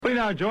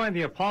now join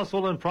the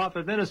Apostle and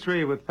Prophet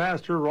Ministry with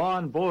Pastor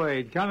Ron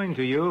Boyd, coming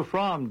to you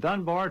from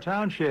Dunbar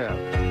Township.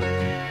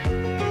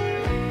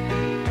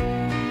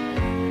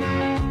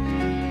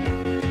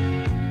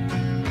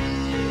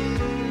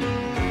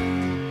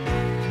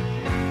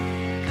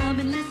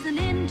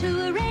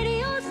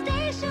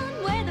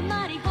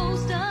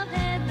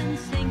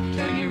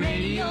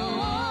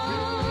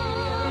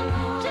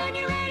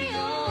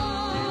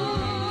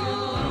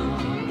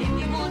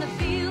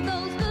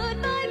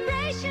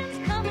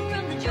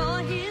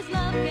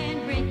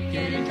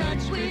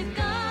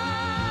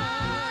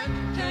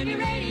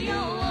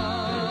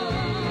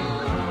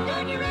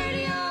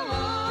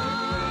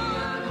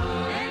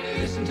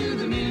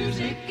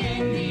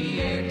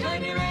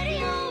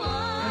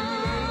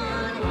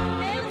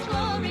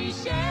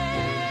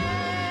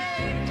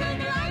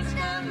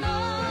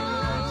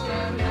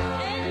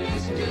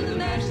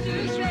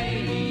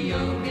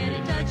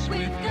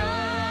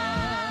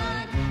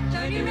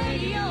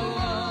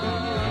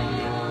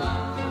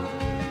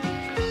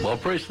 Well,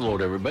 praise the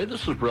Lord, everybody.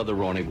 This is Brother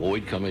Ronnie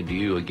Boyd coming to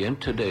you again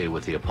today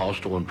with the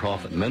Apostle and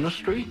Prophet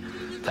Ministry,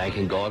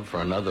 thanking God for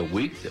another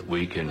week that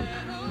we can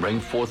bring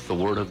forth the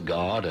Word of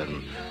God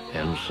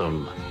and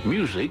some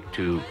music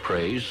to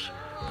praise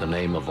the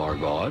name of our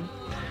God.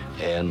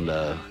 And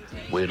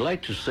we'd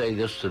like to say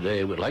this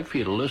today. We'd like for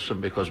you to listen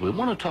because we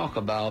want to talk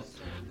about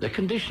the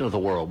condition of the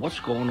world. What's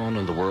going on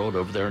in the world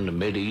over there in the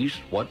Mideast?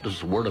 What does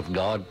the Word of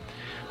God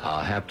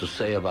have to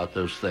say about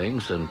those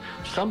things? And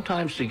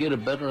sometimes to get a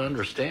better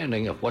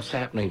understanding of what's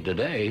happening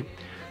today,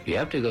 you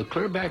have to go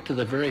clear back to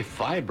the very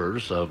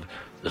fibers of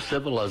the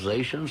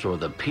civilizations or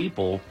the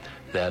people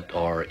that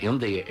are in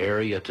the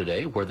area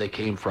today, where they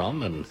came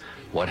from and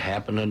what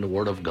happened in the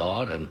Word of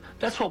God. And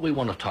that's what we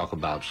want to talk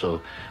about.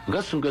 So we've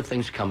got some good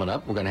things coming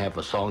up. We're going to have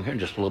a song here in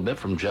just a little bit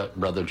from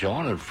Brother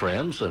John and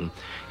friends, and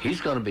he's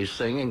going to be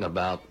singing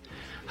about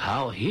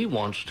how he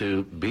wants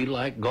to be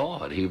like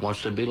God. He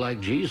wants to be like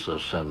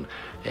Jesus, and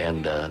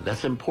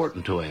that's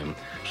important to him.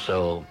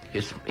 So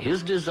it's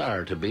his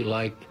desire to be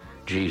like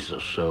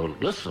Jesus. So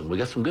listen, we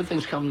got some good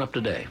things coming up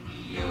today.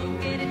 You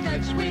get in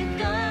touch with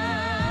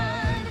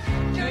God.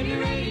 Turn your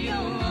radio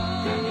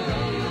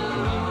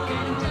on.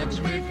 Get in touch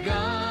with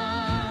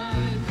God.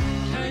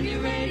 Turn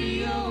your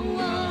radio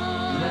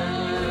on. Turn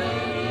your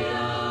radio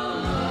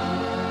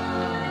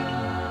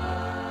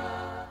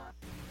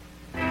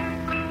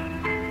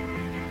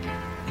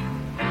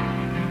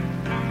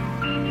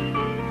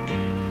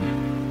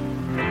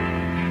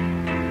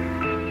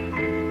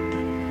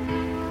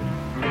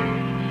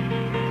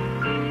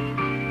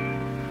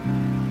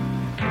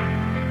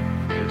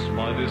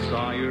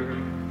desire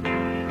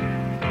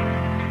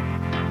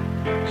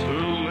to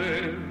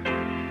live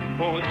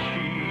for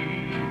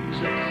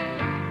Jesus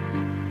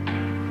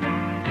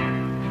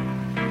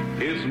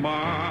is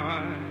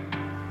my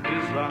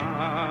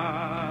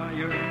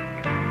desire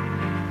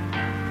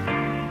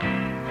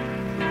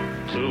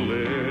to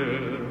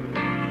live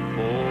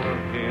for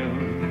Him.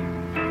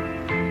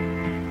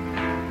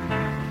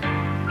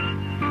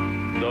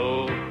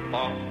 Though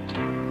oft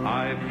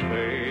I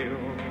fail,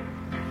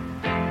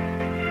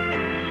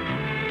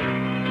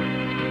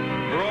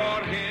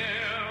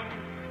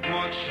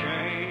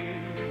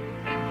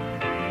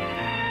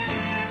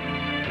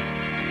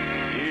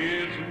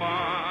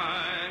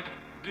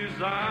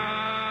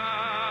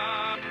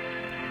 desire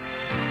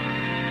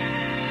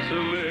to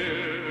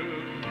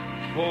live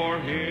for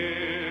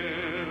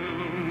Him.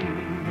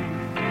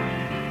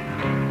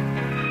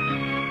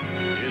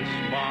 It's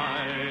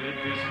my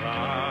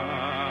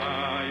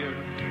desire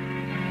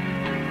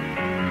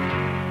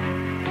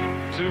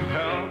to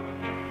help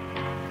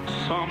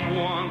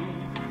someone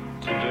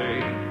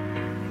today,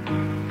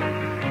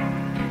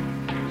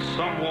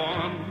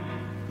 someone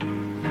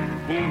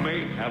who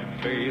may have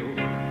failed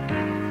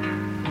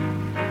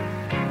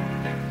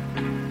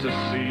to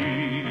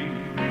see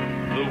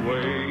the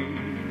way.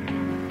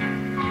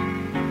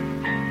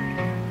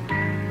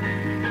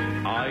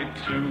 I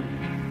too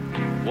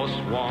was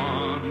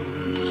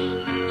once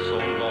so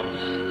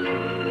lost,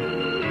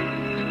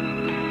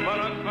 but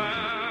I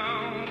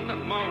found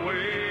my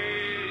way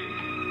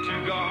to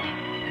God.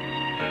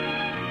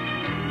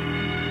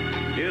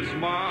 It's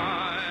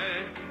my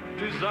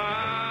desire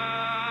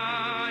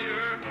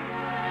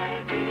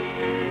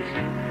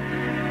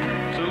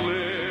to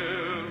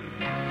live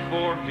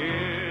for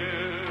Him.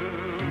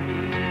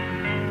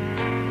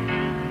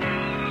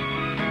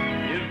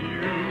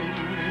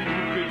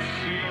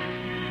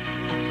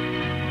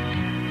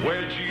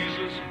 Where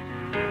Jesus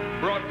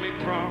brought me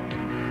from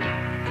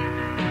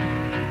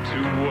to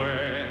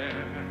where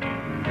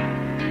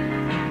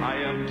I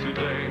am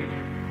today,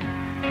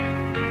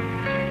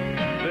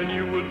 then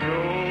you would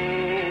know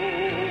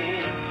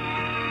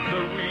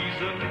the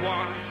reason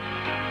why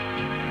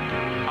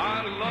I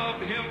love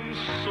Him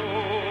so.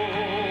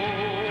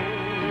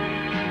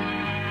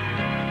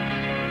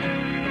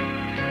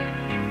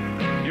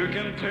 You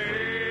can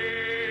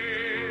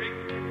take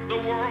the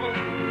world,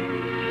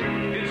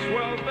 its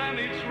wealth and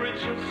its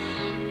riches.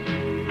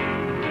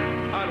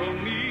 I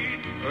don't need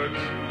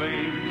earth's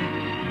fame.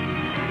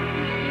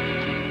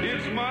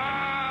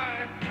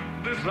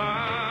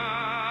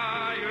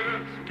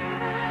 desire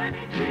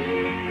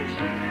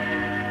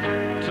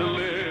to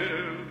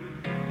live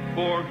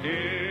for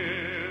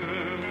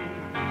Him.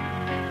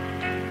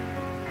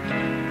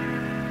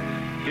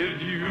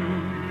 If you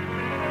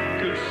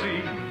could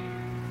see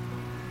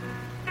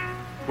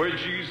where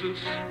Jesus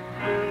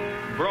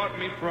brought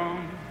me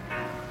from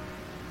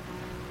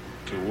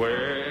to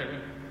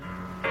where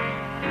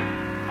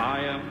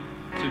I am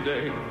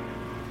today,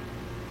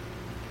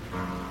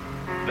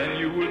 then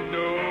you would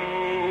know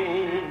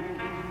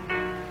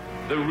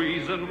the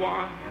reason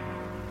why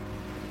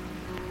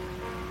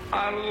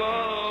I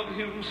love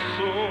Him so.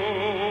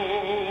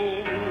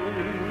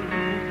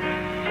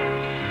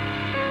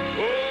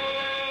 Oh,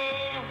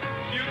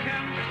 you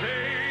can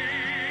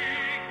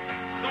take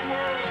the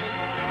world,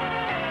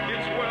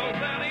 its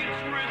wealth and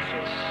its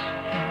riches.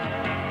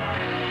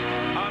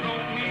 I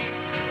don't need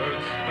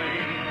earth's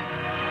fame.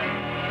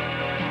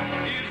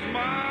 It's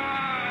my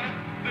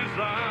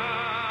desire.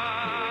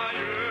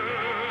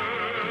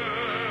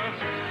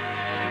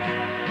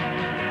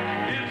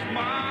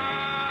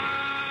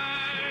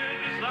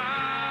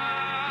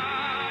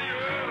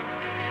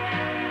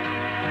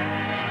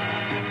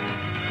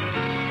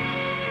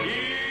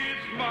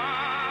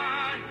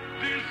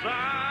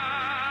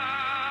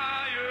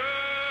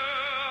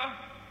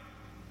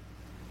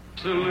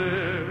 To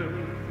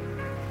live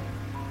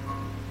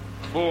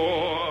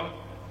for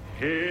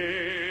Him.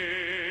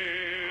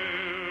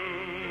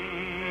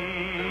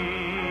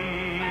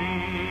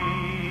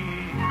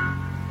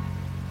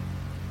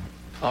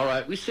 All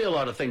right, we see a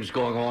lot of things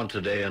going on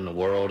today in the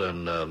world,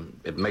 and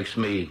it makes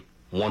me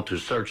want to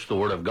search the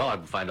Word of God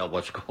and find out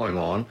what's going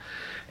on.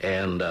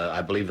 And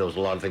I believe there was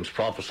a lot of things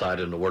prophesied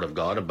in the Word of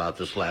God about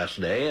this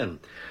last day, and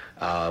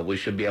we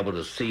should be able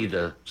to see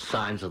the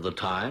signs of the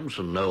times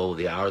and know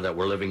the hour that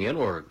we're living in,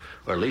 or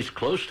at least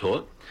close to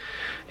it.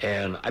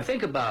 And I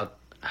think about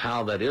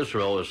how that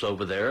Israel is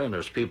over there, and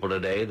there's people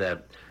today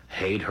that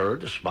hate her,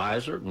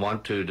 despise her,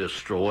 want to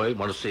destroy,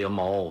 want to see them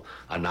all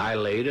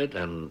annihilated,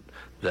 and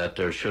that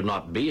there should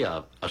not be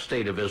a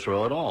state of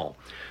Israel at all.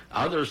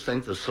 Others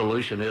think the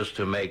solution is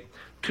to make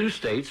two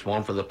states,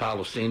 one for the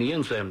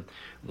Palestinians and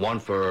one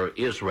for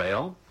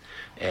Israel.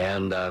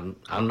 And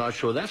I'm not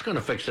sure that's going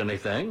to fix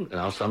anything.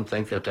 Now, some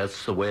think that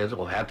that's the way it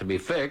will have to be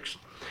fixed.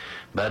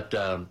 But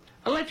I'd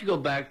like to go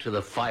back to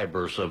the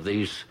fibers of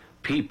these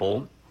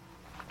people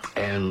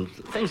and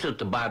things that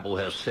the Bible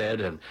has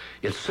said. And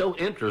it's so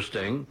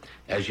interesting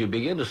as you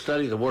begin to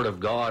study the Word of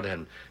God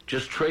and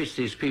just trace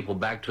these people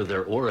back to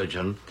their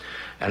origin.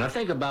 And I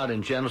think about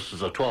in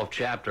Genesis, the 12th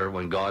chapter,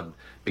 when God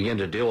began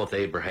to deal with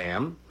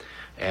Abraham.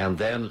 And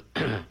then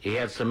he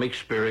had some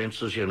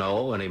experiences, you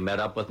know, and he met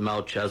up with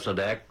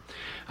Melchizedek,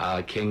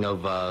 king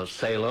of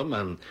Salem,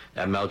 and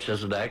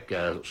Melchizedek,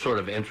 sort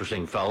of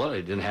interesting fellow.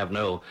 He didn't have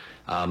no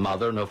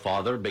mother, no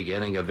father,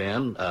 beginning of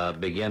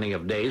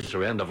days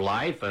or end of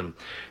life, and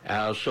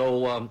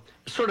so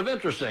sort of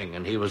interesting.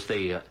 And he was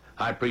the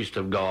high priest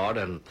of God,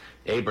 and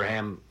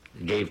Abraham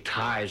gave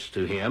tithes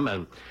to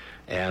him,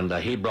 and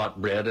he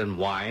brought bread and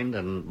wine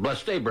and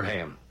blessed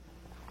Abraham.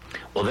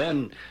 Well,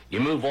 then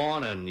you move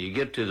on and you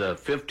get to the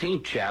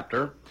 15th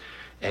chapter,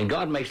 and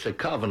God makes a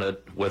covenant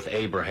with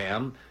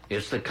Abraham.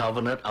 It's the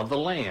covenant of the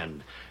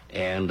land.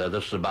 And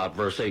this is about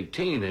verse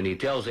 18, and he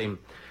tells him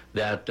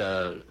that,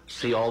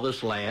 see all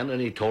this land, and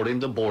he told him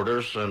the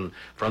borders, and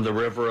from the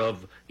river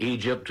of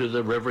Egypt to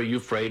the river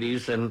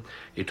Euphrates, and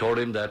he told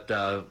him that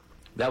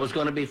that was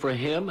going to be for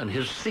him and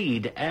his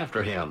seed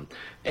after him.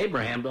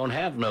 Abraham don't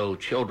have no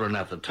children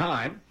at the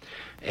time,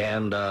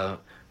 and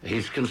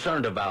he's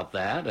concerned about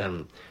that,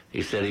 and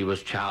he said he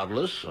was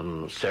childless,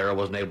 and Sarah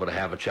wasn't able to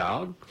have a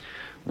child.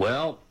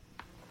 Well,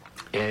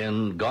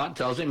 and God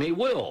tells him he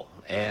will.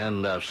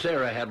 And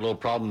Sarah had a little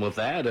problem with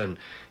that, and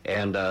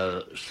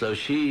so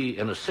she,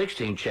 in the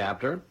 16th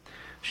chapter,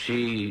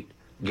 she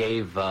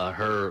gave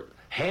her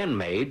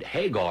handmaid,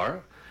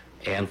 Hagar,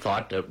 and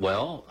thought that,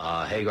 well,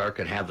 Hagar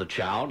can have the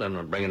child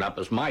and bring it up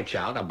as my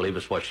child. I believe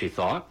is what she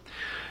thought.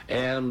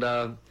 And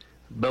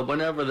but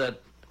whenever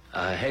that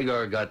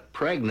Hagar got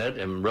pregnant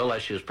and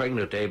realized she was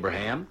pregnant to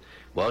Abraham,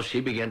 well,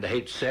 she began to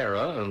hate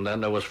Sarah, and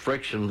then there was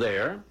friction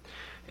there.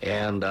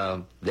 And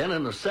then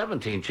in the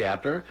 17th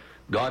chapter,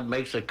 God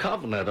makes a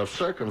covenant of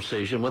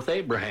circumcision with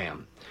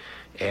Abraham.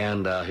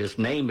 And his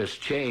name is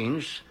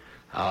changed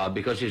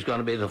because he's going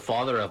to be the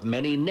father of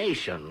many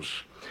nations.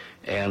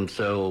 And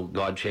so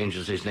God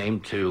changes his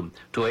name to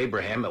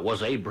Abraham. It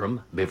was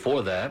Abram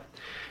before that.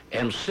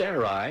 And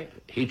Sarai,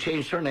 he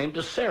changed her name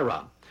to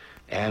Sarah.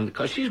 And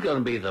because she's going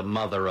to be the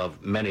mother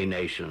of many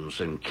nations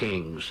and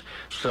kings.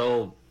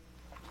 So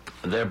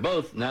they're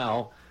both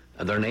now,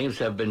 their names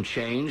have been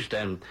changed,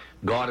 and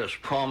God has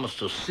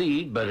promised a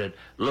seed, but it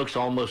looks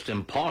almost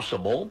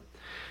impossible.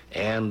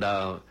 And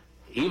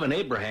even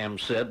Abraham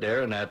said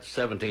there in that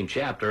 17th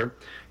chapter,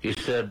 he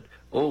said,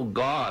 "Oh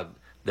God,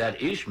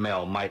 that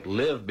Ishmael might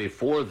live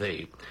before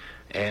thee."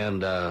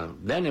 And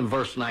then in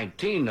verse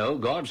 19, though,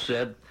 God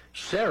said,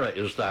 "Sarah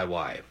is thy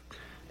wife,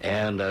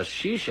 and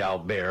she shall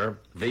bear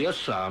thee a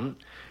son.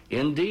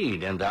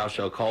 Indeed, and thou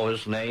shalt call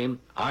his name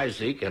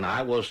Isaac, and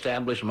I will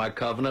establish my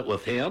covenant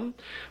with him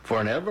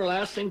for an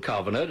everlasting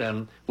covenant,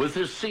 and with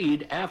his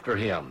seed after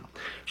him.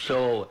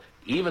 So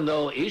even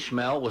though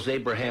Ishmael was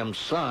Abraham's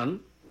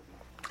son,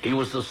 he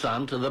was the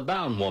son to the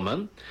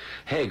bondwoman,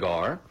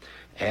 Hagar,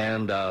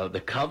 and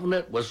the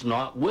covenant was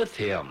not with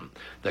him.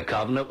 The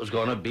covenant was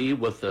going to be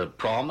with the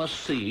promised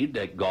seed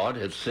that God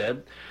had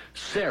said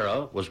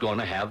Sarah was going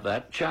to have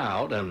that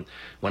child. And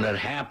when it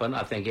happened,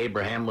 I think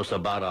Abraham was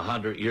about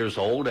 100 years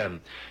old,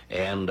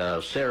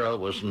 and Sarah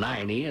was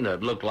 90, and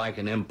it looked like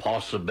an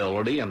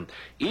impossibility. And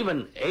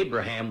even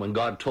Abraham, when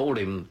God told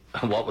him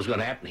what was going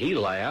to happen, he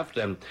laughed.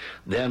 And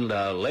then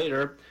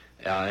later,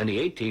 in the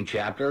 18th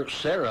chapter,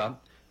 Sarah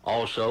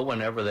also,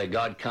 whenever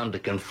God come to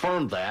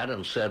confirm that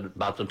and said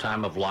about the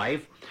time of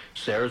life,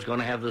 Sarah's going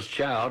to have this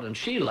child, and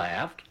she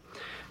laughed.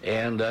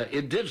 And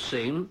it did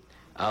seem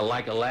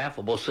like a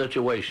laughable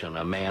situation.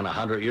 A man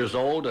 100 years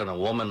old and a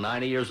woman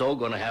 90 years old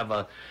going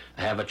to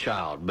have a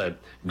child. But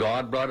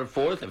God brought it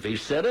forth. If he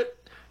said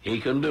it, he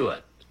can do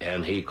it.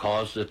 And he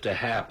caused it to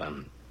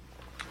happen.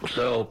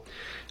 So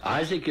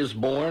Isaac is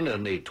born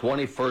in the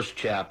 21st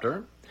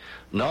chapter.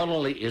 Not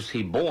only is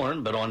he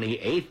born, but on the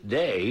 8th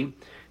day,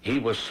 he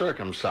was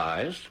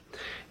circumcised,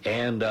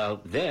 and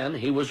then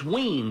he was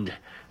weaned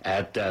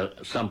at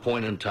some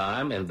point in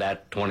time in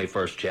that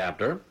 21st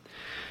chapter.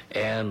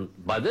 And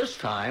by this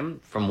time,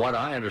 from what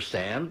I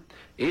understand,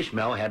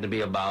 Ishmael had to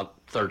be about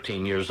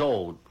 13 years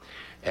old.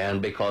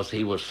 And because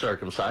he was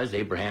circumcised,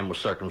 Abraham was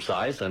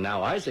circumcised, and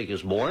now Isaac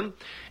is born.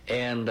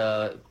 And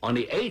on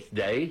the 8th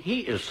day, he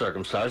is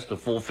circumcised to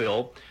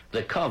fulfill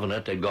the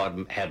covenant that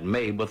God had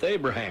made with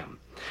Abraham.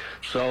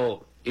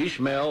 So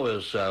Ishmael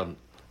is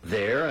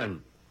there,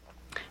 and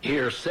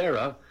here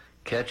Sarah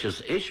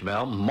catches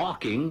Ishmael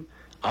mocking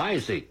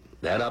Isaac.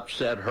 That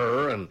upset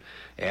her,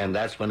 and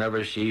that's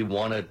whenever she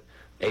wanted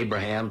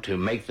Abraham to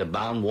make the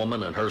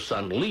bondwoman and her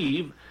son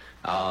leave,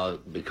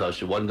 because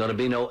there wasn't going to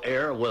be no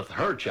heir with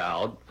her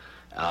child,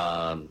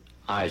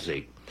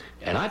 Isaac.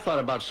 And I thought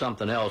about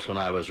something else when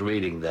I was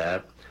reading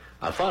that.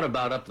 I thought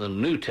about up in the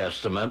New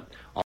Testament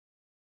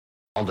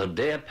on the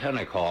day of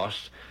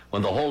Pentecost,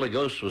 when the Holy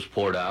Ghost was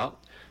poured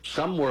out.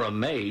 Some were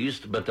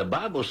amazed, but the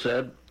Bible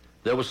said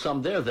there was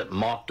some there that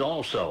mocked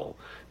also,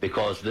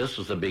 because this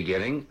was the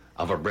beginning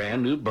of a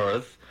brand new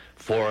birth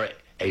for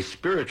a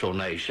spiritual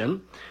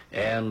nation,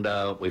 and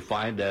we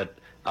find that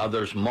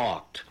others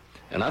mocked.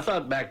 And I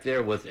thought back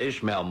there with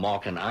Ishmael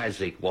mocking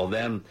Isaac, well,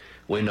 then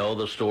we know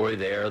the story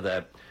there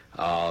that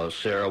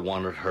Sarah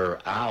wanted her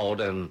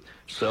out, and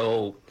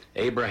so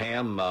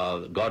Abraham,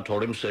 God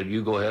told him, said,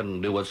 you go ahead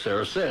and do what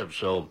Sarah said.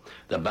 So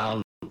the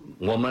bound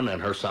woman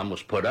and her son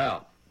was put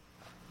out.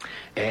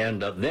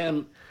 And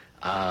then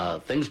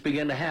things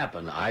began to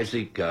happen.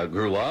 Isaac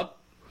grew up,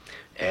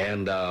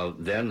 and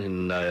then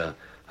in the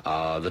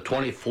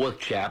 24th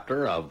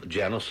chapter of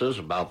Genesis,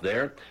 about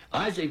there,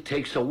 Isaac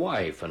takes a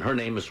wife, and her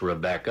name is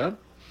Rebekah.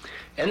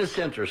 And it's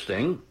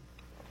interesting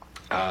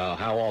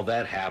how all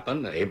that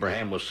happened.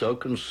 Abraham was so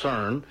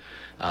concerned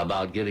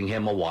about getting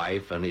him a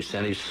wife, and he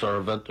sent his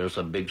servant. There's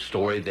a big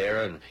story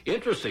there, an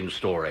interesting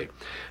story.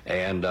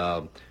 And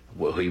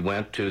he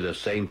went to the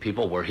same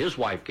people where his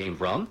wife came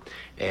from,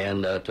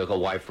 and took a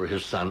wife for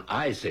his son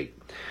Isaac.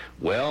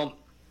 Well,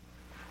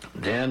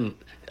 then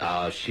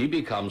she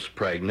becomes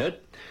pregnant,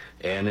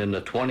 and in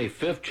the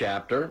 25th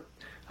chapter,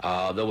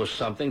 there was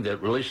something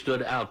that really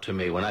stood out to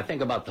me when I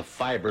think about the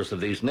fibers of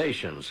these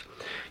nations.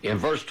 In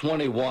verse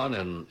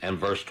 21 and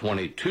verse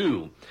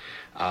 22,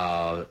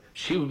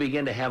 she would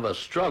begin to have a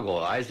struggle.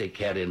 Isaac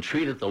had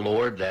entreated the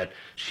Lord that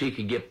she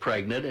could get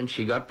pregnant, and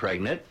she got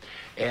pregnant.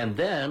 And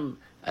then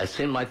it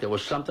seemed like there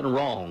was something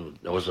wrong.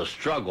 There was a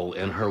struggle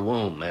in her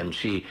womb, and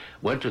she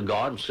went to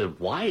God and said,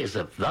 why is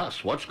it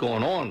thus? What's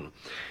going on?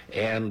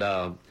 And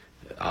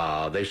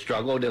they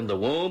struggled in the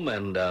womb,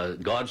 and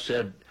God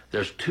said,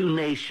 there's two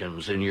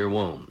nations in your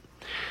womb,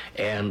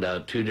 and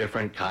two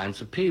different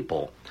kinds of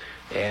people.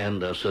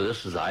 And so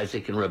this is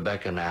Isaac and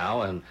Rebekah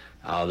now, and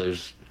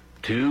there's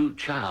two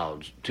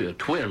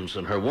twins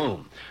in her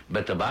womb.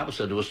 But the Bible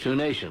said there was two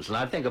nations. And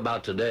I think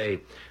about today,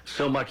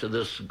 so much of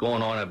this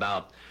going on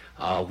about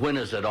when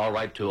is it all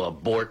right to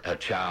abort a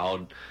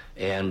child,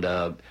 and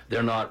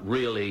they're not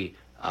really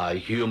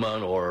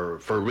human or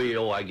for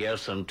real, I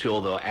guess,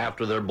 until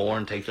after they're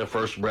born, take their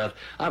first breath.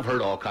 I've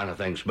heard all kind of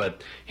things,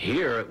 but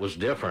here it was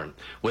different.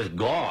 With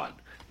God,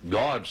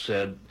 God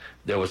said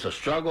there was a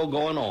struggle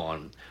going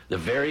on. The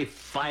very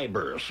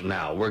fibers,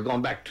 now we're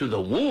going back to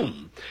the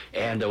womb,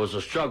 and there was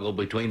a struggle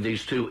between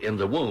these two in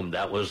the womb.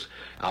 That was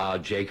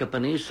Jacob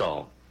and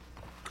Esau.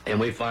 And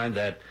we find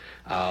that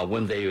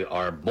when they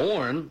are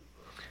born,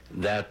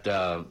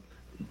 that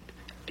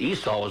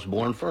Esau was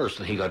born first,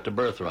 and he got the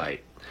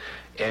birthright.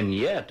 And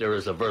yet there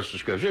is a verse of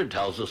Scripture that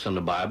tells us in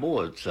the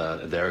Bible, it's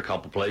there are a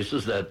couple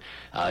places that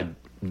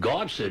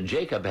God said,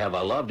 Jacob have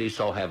I loved,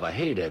 Esau have I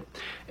hated.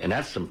 And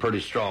that's some pretty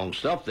strong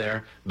stuff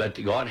there,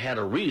 but God had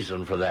a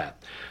reason for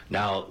that.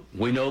 Now,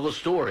 we know the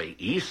story.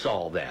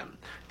 Esau then,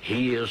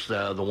 he is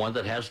the one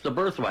that has the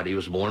birthright. He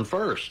was born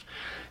first.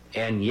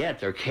 And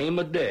yet there came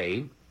a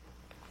day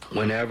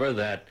whenever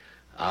that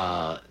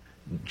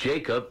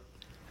Jacob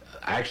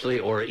actually,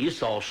 or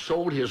Esau,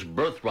 sold his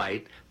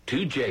birthright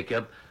to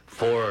Jacob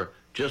for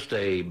just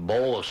a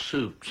bowl of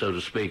soup, so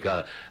to speak,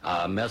 a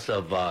mess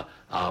of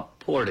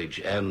porridge.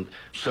 And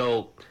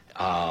so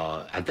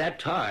at that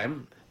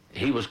time,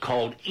 he was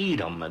called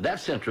Edom. And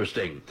that's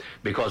interesting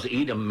because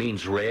Edom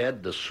means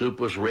red. The soup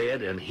was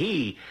red, and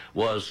he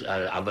was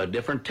of a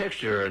different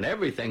texture and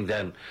everything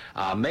than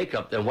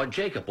makeup than what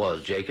Jacob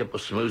was. Jacob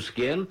was smooth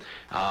skinned.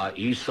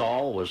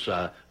 Esau was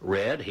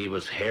red. He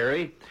was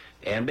hairy.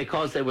 And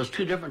because there was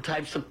two different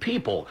types of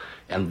people,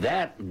 and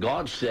that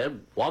God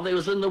said while they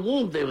was in the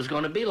womb they was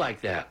going to be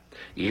like that,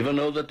 even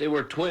though that they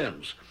were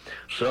twins.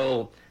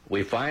 So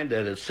we find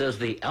that it says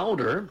the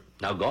elder,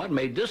 now God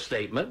made this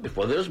statement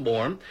before they was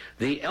born,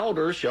 the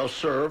elder shall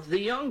serve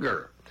the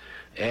younger.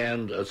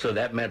 And so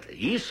that meant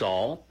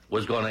Esau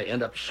was going to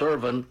end up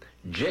serving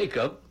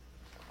Jacob.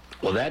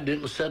 Well, that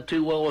didn't set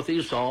too well with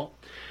Esau,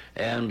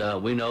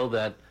 and we know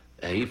that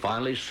he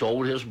finally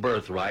sold his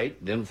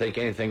birthright, didn't think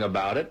anything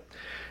about it.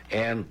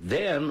 And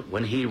then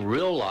when he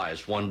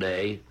realized one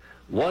day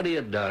what he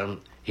had done,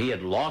 he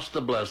had lost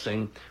the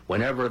blessing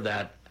whenever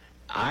that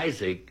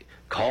Isaac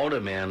called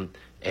him in.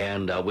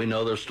 And we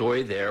know the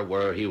story there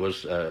where he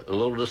was a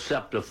little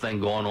deceptive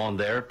thing going on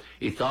there.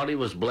 He thought he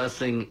was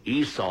blessing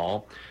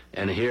Esau,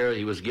 and here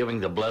he was giving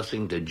the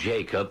blessing to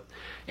Jacob.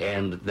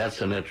 And that's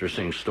an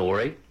interesting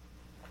story.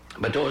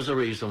 But there was a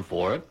reason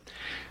for it.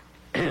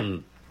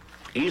 And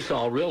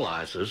Esau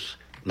realizes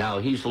now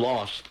he's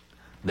lost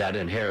that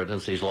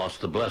inheritance, he's lost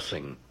the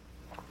blessing.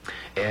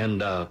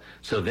 And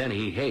so then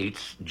he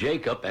hates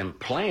Jacob and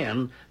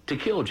planned to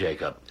kill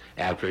Jacob.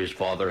 After his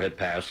father had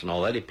passed and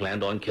all that, he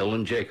planned on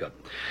killing Jacob.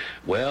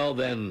 Well,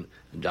 then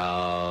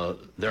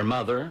their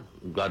mother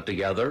got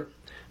together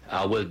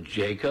with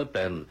Jacob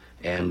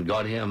and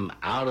got him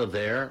out of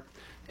there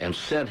and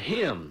sent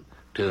him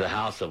to the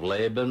house of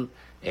Laban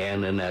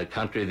and in a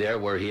country there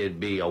where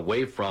he'd be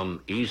away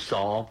from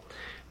Esau.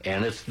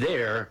 And it's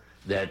there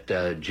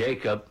that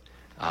Jacob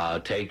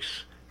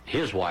takes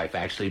his wife,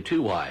 actually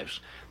two wives,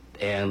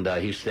 and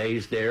he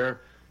stays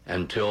there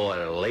until at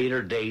a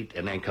later date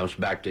and then comes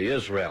back to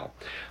Israel.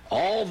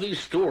 All these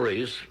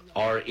stories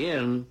are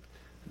in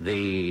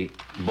the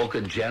book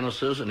of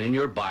Genesis and in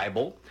your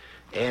Bible,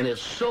 and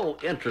it's so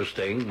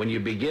interesting when you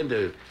begin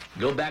to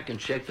go back and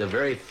check the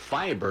very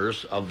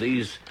fibers of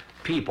these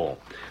people.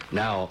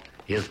 Now,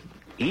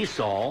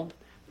 Esau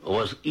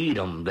was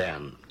Edom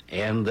then,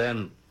 and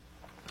then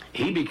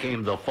he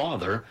became the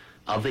father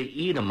of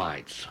the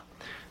Edomites.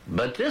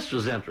 But this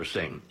was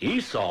interesting.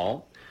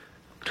 Esau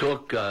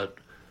took,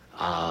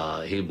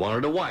 he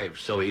wanted a wife,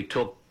 so he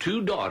took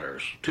two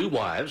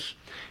wives,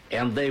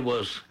 and they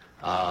was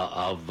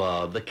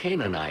of the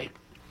Canaanite,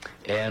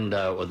 and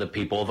or the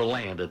people of the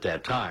land at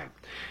that time,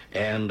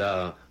 and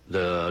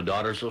the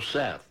daughters of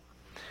Seth.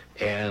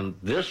 And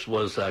this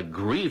was a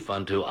grief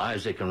unto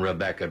Isaac and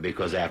Rebekah,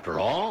 because after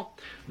all,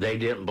 they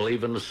didn't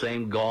believe in the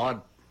same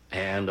God,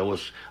 and there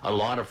was a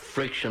lot of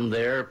friction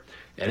there.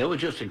 And it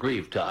was just a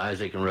grief to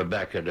Isaac and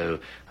Rebekah to,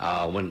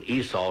 when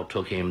Esau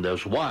took him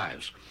those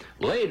wives.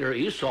 Later,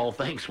 Esau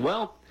thinks,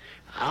 well,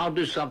 I'll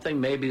do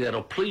something maybe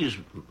that'll please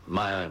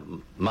my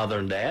mother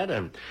and dad.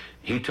 And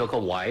he took a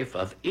wife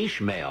of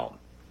Ishmael.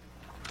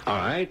 All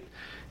right.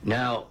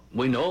 Now,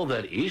 we know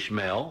that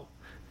Ishmael,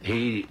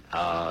 he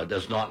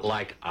does not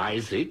like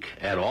Isaac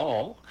at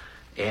all.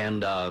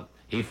 And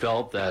he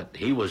felt that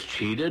he was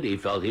cheated. He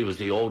felt he was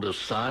the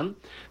oldest son.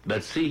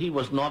 But see, he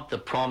was not the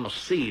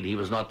promised seed. He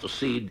was not the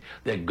seed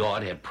that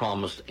God had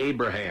promised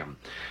Abraham.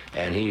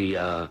 And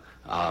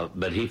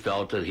but he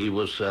felt that he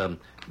was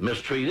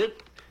mistreated.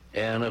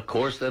 And of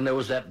course, then there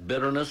was that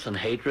bitterness and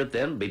hatred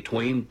then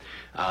between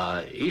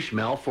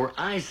Ishmael for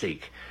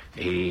Isaac.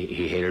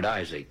 He hated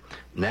Isaac.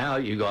 Now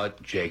you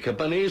got Jacob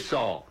and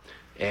Esau.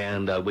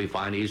 And we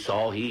find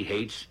Esau, he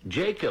hates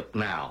Jacob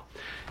now.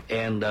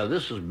 And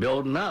this is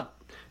building up.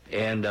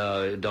 And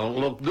it don't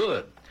look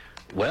good.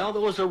 Well,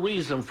 there was a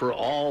reason for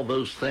all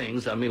those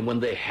things. I mean,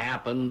 when they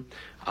happened,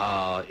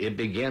 it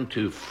began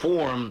to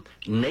form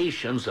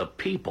nations of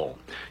people.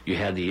 You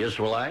had the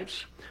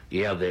Israelites,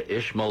 you have the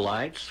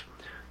Ishmaelites,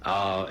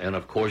 and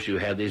of course you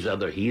had these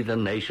other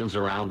heathen nations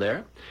around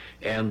there.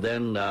 And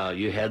then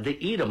you had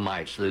the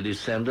Edomites, the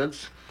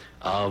descendants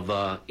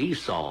of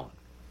Esau.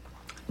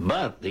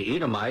 But the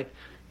Edomite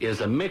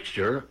is a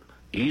mixture,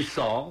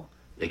 Esau,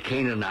 the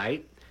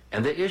Canaanite,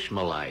 and the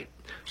Ishmaelite.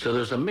 So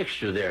there's a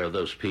mixture there of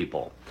those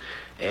people.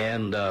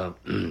 And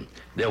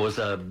there was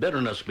a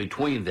bitterness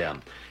between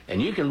them.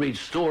 And you can read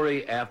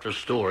story after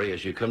story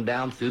as you come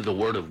down through the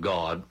Word of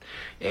God,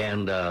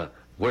 and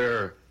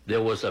where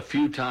there was a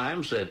few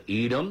times that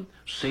Edom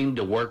seemed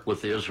to work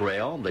with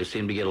Israel. They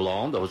seemed to get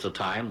along. There was a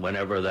time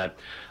whenever that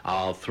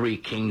three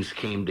kings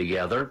came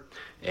together,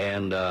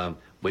 and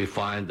we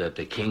find that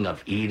the king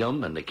of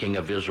Edom and the king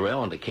of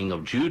Israel and the king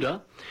of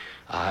Judah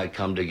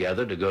come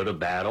together to go to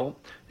battle.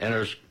 And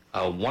there's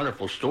a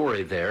wonderful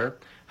story there,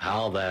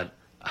 how that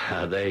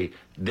they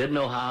did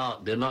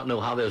not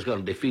know how they was going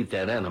to defeat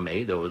that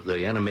enemy.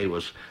 The enemy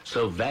was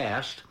so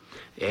vast,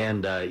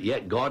 And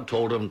yet God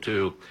told him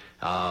to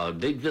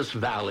dig this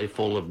valley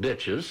full of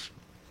ditches,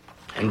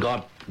 and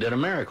God did a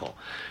miracle.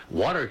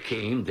 Water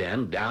came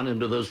then down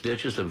into those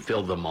ditches and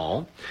filled them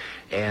all.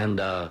 And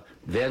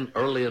then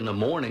early in the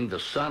morning, the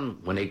sun,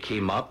 when it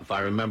came up, if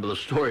I remember the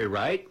story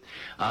right,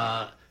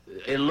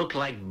 it looked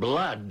like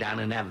blood down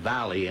in that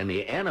valley, and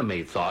the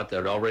enemy thought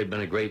there had already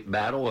been a great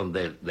battle, and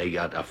they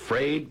got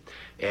afraid,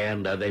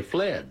 and they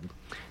fled.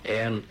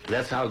 And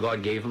that's how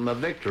God gave them a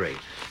victory.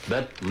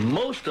 But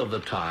most of the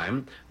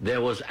time,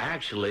 there was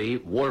actually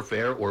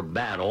warfare or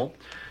battle,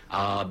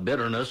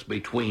 bitterness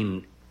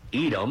between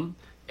Edom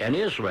and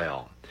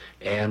Israel,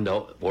 and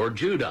or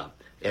Judah.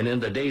 And in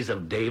the days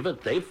of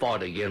David, they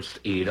fought against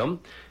Edom,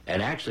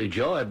 and actually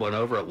Joab went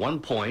over at one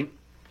point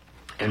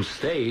and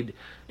stayed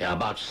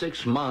about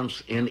 6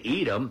 months in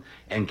Edom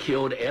and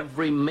killed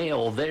every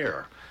male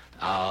there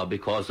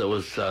because there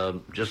was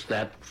just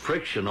that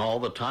friction all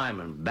the time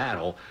and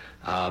battle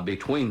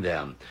between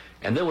them.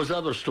 And there was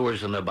other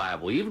stories in the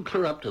Bible, even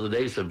clear up to the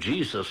days of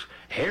Jesus.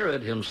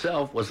 Herod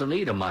himself was an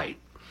Edomite.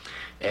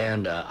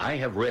 And I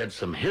have read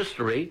some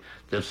history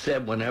that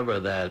said whenever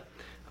that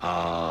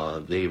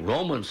the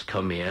Romans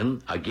come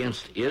in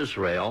against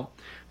Israel,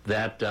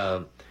 that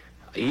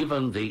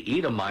even the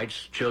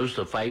Edomites chose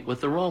to fight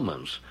with the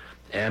Romans,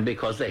 and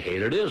because they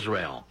hated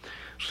Israel.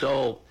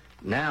 So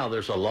now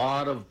there's a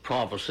lot of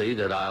prophecy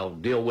that I'll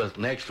deal with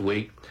next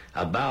week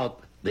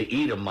about the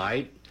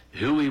Edomite,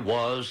 who he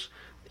was,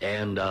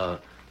 and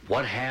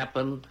what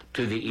happened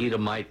to the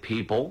Edomite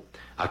people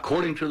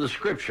according to the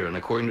Scripture and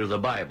according to the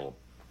Bible.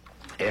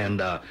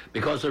 And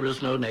because there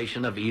is no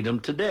nation of Edom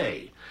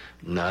today.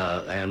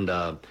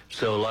 So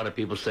a lot of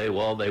people say,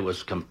 well, they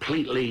was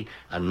completely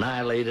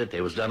annihilated.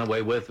 They was done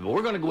away with. But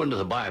we're going to go into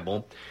the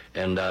Bible.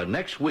 And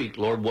next week,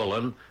 Lord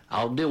willing,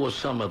 I'll deal with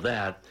some of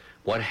that.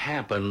 What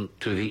happened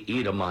to the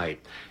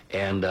Edomite?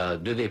 And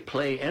do they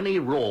play any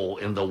role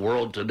in the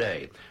world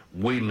today?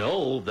 We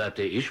know that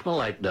the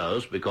Ishmaelite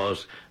does,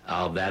 because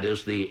that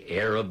is the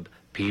Arab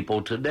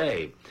people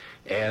today.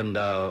 And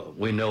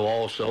we know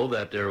also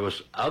that there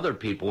was other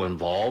people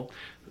involved,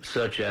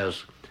 such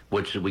as,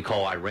 which we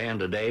call Iran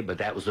today, but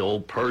that was the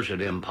old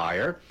Persian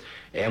Empire.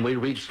 And we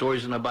read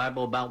stories in the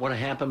Bible about what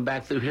happened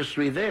back through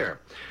history there.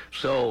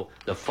 So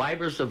the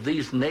fibers of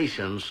these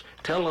nations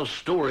tell us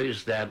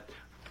stories that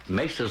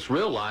makes us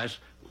realize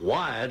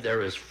why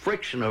there is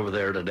friction over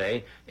there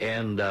today,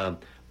 and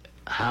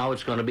how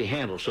it's going to be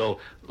handled. So,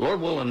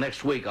 Lord willing,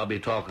 next week I'll be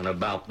talking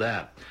about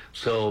that.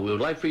 So we would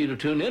like for you to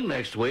tune in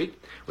next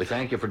week. We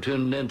thank you for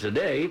tuning in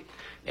today.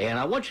 And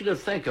I want you to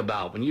think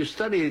about, when you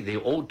study the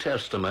Old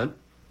Testament,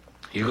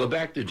 you go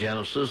back to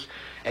Genesis,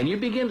 and you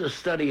begin to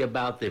study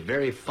about the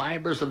very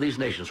fibers of these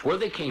nations, where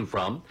they came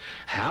from,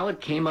 how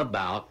it came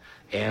about,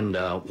 and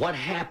what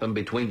happened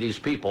between these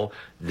people.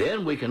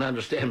 Then we can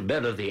understand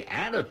better the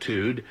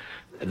attitude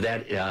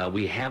that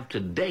we have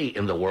today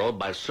in the world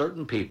by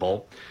certain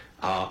people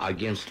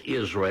against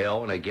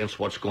Israel and against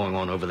what's going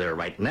on over there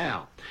right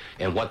now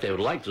and what they would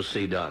like to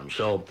see done.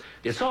 So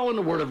it's all in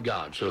the Word of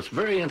God. So it's a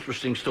very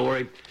interesting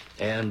story,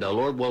 and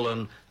Lord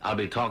willing, I'll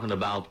be talking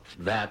about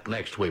that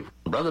next week.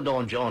 Brother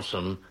Don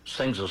Johnson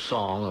sings a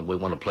song, and we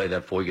want to play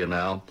that for you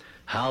now,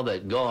 how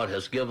that God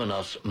has given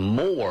us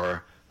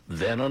more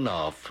than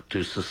enough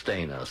to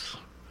sustain us.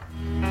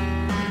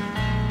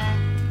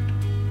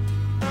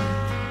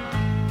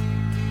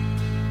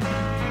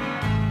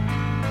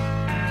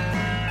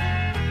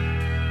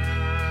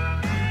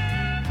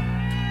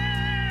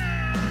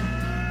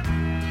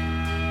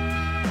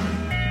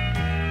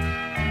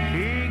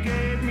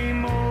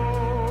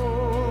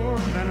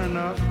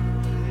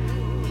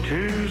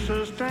 To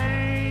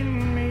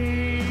sustain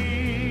me,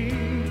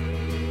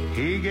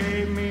 he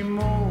gave me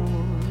more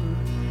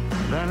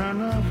than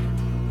enough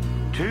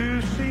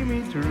to see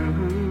me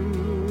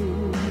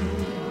through.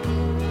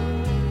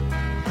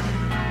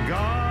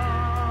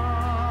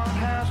 God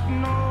has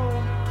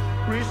no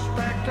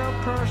respect of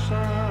persons.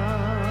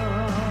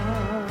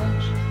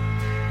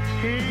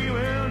 He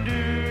will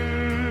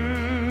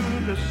do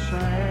the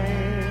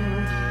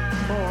same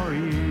for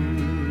you.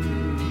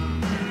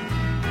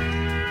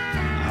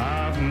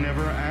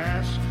 Never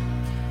asked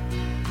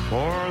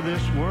for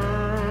this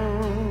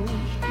world's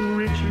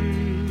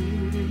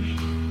riches.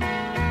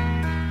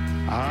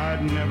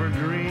 I'd never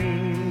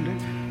dreamed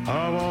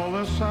of all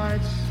the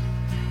sights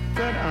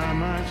that I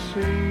might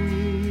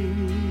see.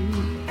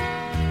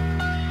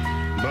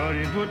 But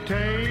it would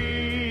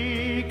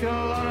take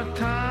a lot of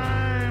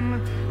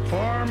time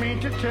for me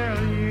to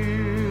tell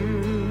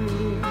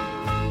you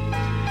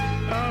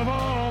of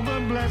all the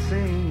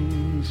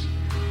blessings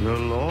the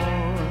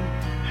Lord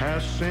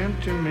has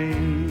sent to me.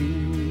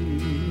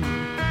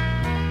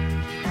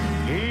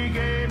 He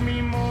gave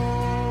me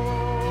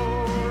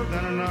more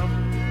than enough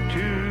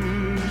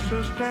to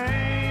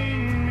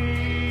sustain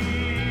me.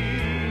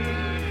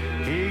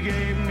 He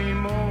gave me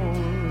more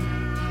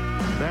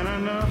than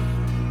enough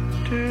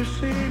to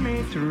see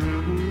me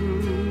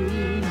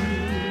through.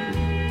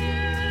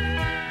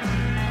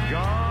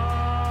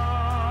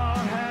 God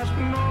has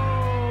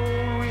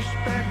no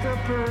respect of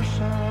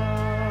person.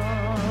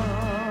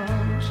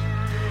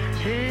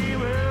 He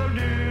will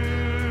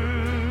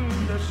do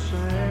the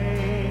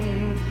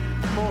same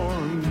for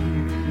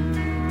you.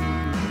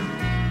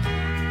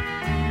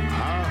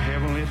 Our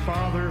Heavenly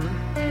Father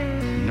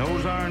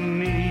knows our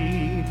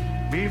need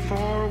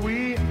before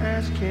we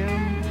ask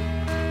Him.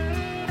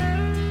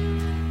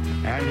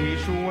 And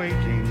He's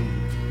waiting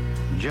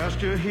just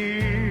to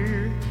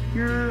hear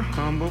your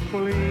humble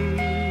plea.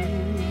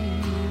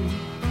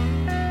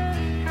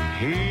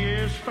 He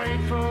is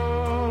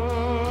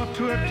faithful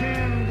to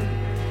attend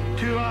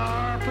to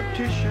our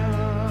petition,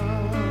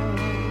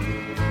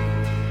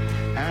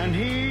 and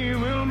He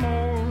will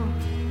more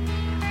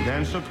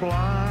than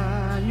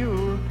supply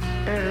your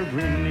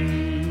every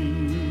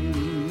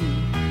need.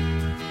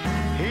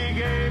 He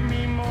gave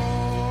me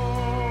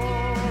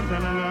more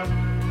than enough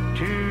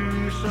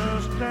to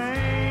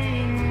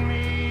sustain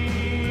me.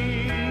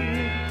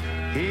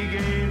 He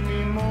gave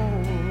me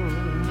more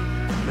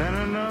than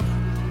enough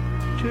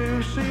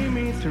to see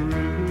me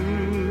through.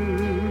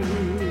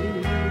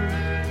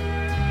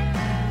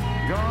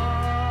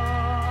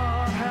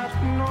 God has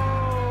no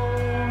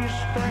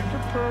respect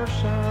of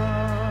persons.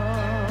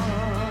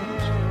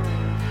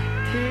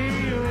 He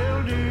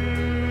will do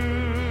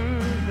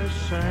the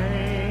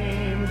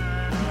same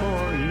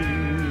for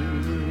you.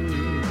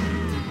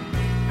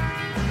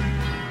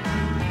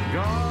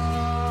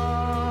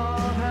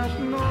 God has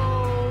no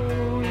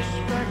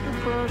respect of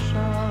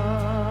persons.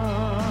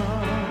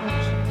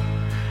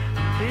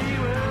 He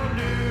will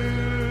do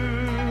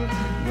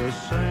the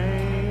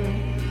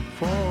same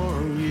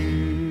for you.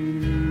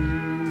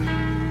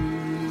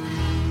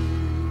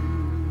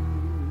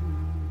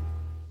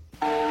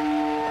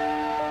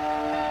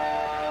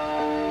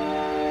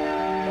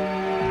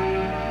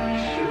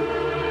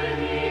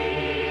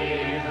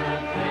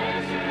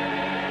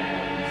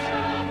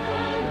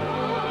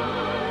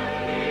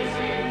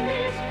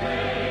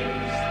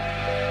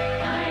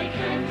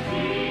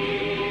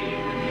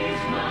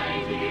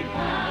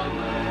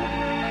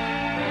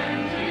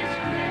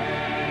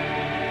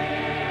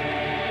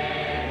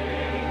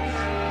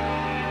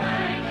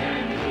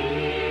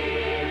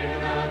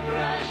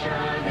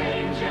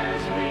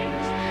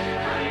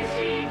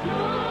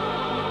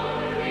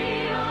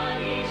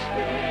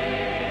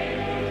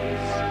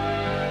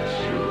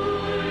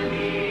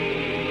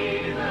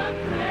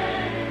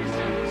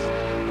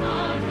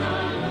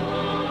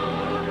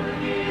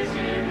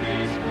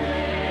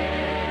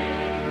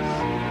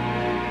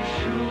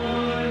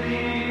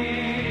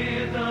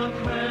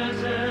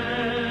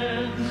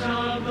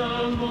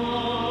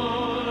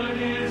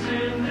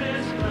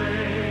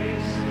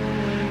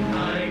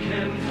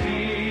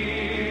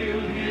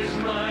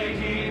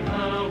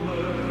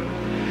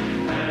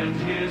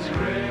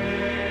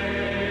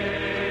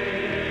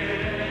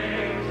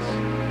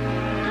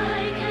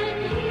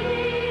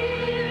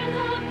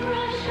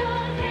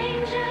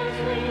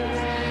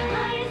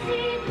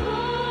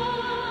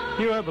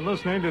 You have been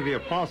listening to the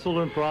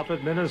Apostle and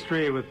Prophet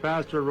Ministry with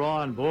Pastor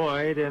Ron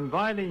Boyd,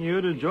 inviting you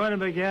to join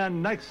him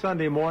again next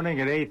Sunday morning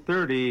at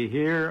 8:30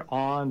 here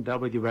on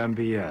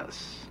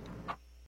WMBS.